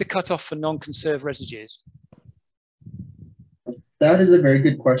 Which is the cutoff for non-conserved residues? That is a very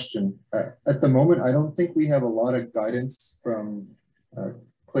good question. At the moment, I don't think we have a lot of guidance from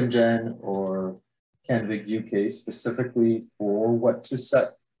ClinGen or Canvig UK specifically for what to set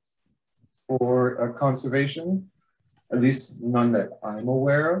for conservation, at least none that I'm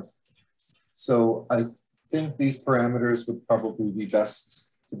aware of. So I think these parameters would probably be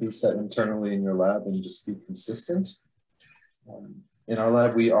best to be set internally in your lab and just be consistent. In our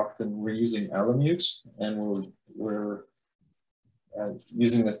lab, we're using Alamute, and we're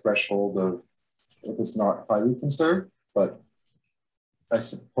using the threshold of if it's not highly conserved, but I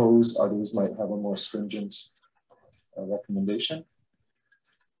suppose others might have a more stringent recommendation.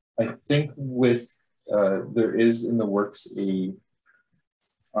 I think there is in the works a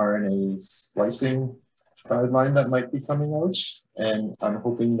RNA splicing guideline that might be coming out, and I'm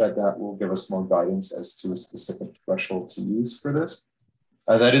hoping that will give us more guidance as to a specific threshold to use for this.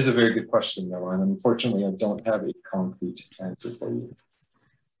 That is a very good question, though, and unfortunately, I don't have a concrete answer for you.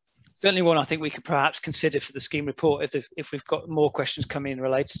 Certainly one I think we could perhaps consider for the scheme report if we've got more questions coming in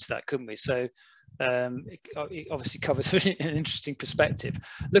related to that, couldn't we? So it obviously covers an interesting perspective.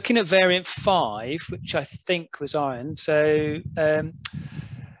 Looking at variant 5, which I think was Iron, so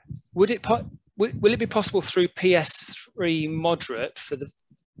will it be possible through PS3 moderate for the?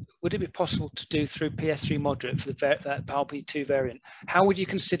 Would it be possible to do through PS3 moderate for that PALP2 variant? How would you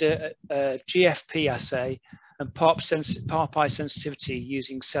consider a GFP assay and PARP-I sensitivity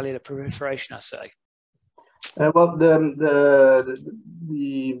using cellular proliferation assay? Well, the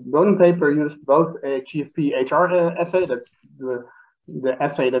Bonin paper used both a GFP-HR assay, that's the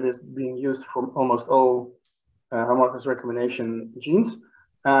assay that is being used for almost all homologous recombination genes,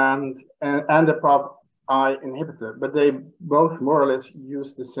 and the PARP-I inhibitor, but they both more or less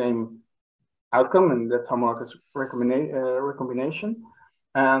use the same outcome, and that's homologous recombination.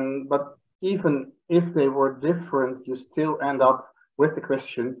 But even if they were different, you still end up with the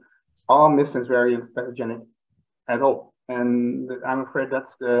question, are missense variants pathogenic at all? And I'm afraid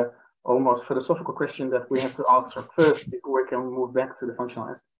that's the almost philosophical question that we have to answer first before we can move back to the functional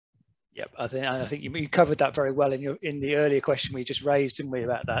assays. Yep, I think you covered that very well in the earlier question we just raised, didn't we,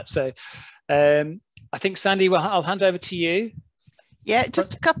 about that? So I think, Sandy, I'll hand over to you. Yeah,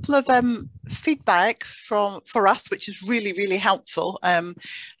 just a couple of feedback for us, which is really, really helpful.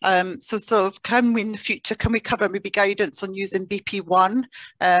 So can we in the future, can we cover maybe guidance on using BP1?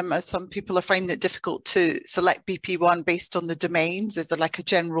 As some people are finding it difficult to select BP1 based on the domains. Is there like a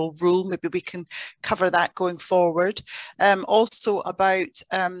general rule? Maybe we can cover that going forward. Also about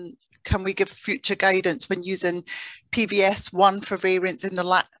can we give future guidance when using PVS1 for variants in the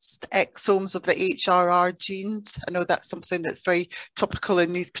last exomes of the HRR genes? I know that's something that's very topical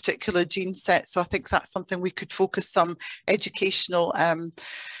in these particular gene sets, so I think that's something we could focus some educational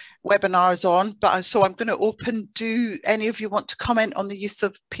webinars on. But so I'm going to open, do any of you want to comment on the use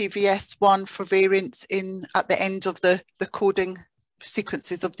of PVS1 for variants in at the end of the coding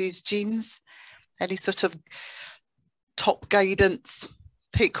sequences of these genes? Any sort of top guidance,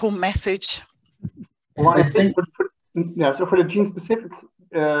 take home message? Well, I think so for the gene specific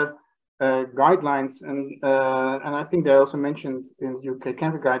guidelines, and I think they also mentioned in the UK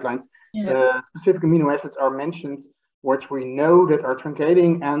Canvas guidelines, specific amino acids are mentioned which we know that are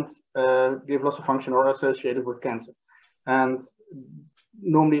truncating and give loss of function or associated with cancer. And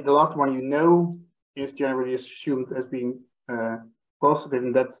normally the last one you know is generally assumed as being positive,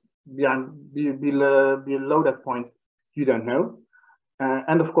 and that's below that point you don't know.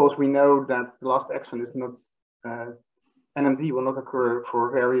 And of course we know that the last exon is not, NMD will not occur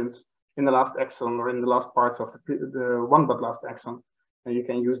for variants in the last exon or in the last parts of the one but last exon, and you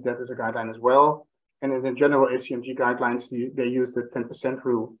can use that as a guideline as well. And in the general ACMG guidelines, they use the 10%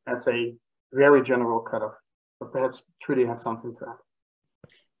 rule as a very general cutoff, but perhaps Trudy has something to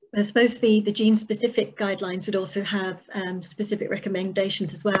add. I suppose the gene-specific guidelines would also have specific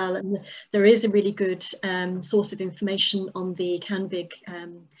recommendations as well, and there is a really good source of information on the CanVig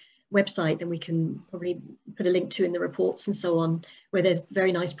website that we can probably put a link to in the reports and so on, where there's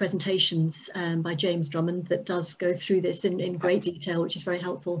very nice presentations by James Drummond that does go through this in great detail, which is very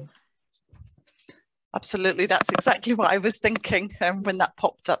helpful. Absolutely, that's exactly what I was thinking when that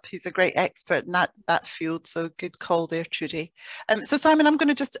popped up. He's a great expert in that field, so good call there, Trudy. So Simon, I'm going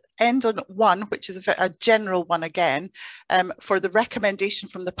to just end on one, which is a general one again, for the recommendation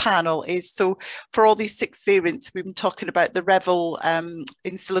from the panel is, so for all these 6 variants, we've been talking about the REVEL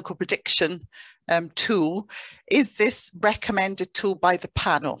in silico prediction tool. Is this recommended tool by the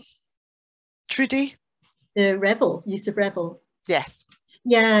panel? Trudy? The REVEL, use of REVEL. Yes.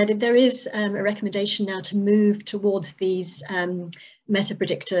 Yeah, there is a recommendation now to move towards these meta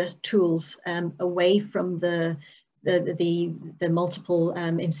predictor tools away from the multiple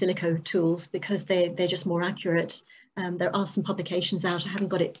in silico tools, because they're just more accurate. There are some publications out, I haven't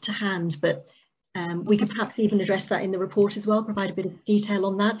got it to hand, but we could perhaps even address that in the report as well, provide a bit of detail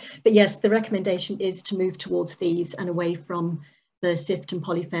on that. But yes, the recommendation is to move towards these and away from the SIFT and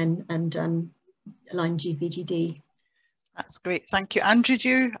polyphen and Lyme GVGD. That's great, thank you. Andrew, do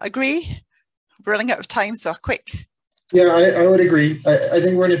you agree? We're running out of time, so a quick. Yeah, I would agree. I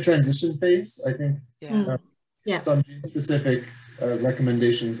think we're in a transition phase. I think some gene-specific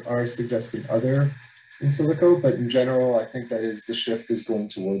recommendations are suggesting other in silico, but in general, I think that is the shift is going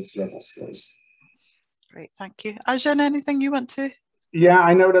towards REVEL scores. Great, thank you. Ajahn, anything you want to? Yeah,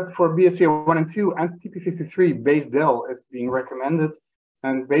 I know that for BRCA1 and 2 and TP53 base del is being recommended,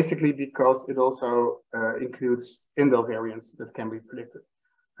 and basically because it also includes indel variants that can be predicted.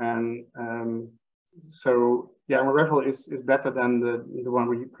 And so yeah, REVEL is better than the one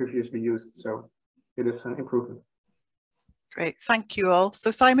we previously used, so it is an improvement. Great, thank you all.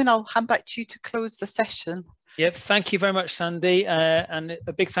 So Simon, I'll hand back to you to close the session. Yep, thank you very much, Sandy, and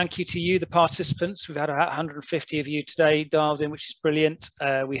a big thank you to you, the participants. We've had about 150 of you today dialed in, which is brilliant.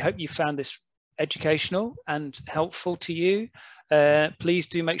 We hope you found this educational and helpful to you. Please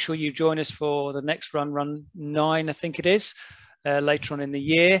do make sure you join us for the next run 9, I think it is, later on in the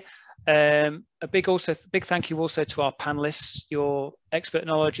year. A big thank you also to our panelists. Your expert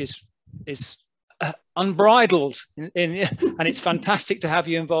knowledge is unbridled, and it's fantastic to have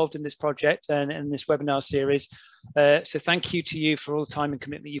you involved in this project and in this webinar series. So thank you to you for all the time and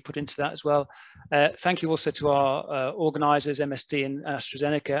commitment you put into that as well. Thank you also to our organisers, MSD and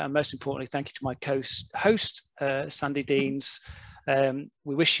AstraZeneca, and most importantly, thank you to my host, Sandy Deans.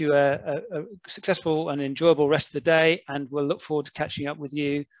 We wish you a successful and enjoyable rest of the day, and we'll look forward to catching up with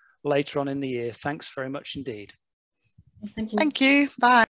you later on in the year. Thanks very much indeed. Thank you. Thank you. Bye.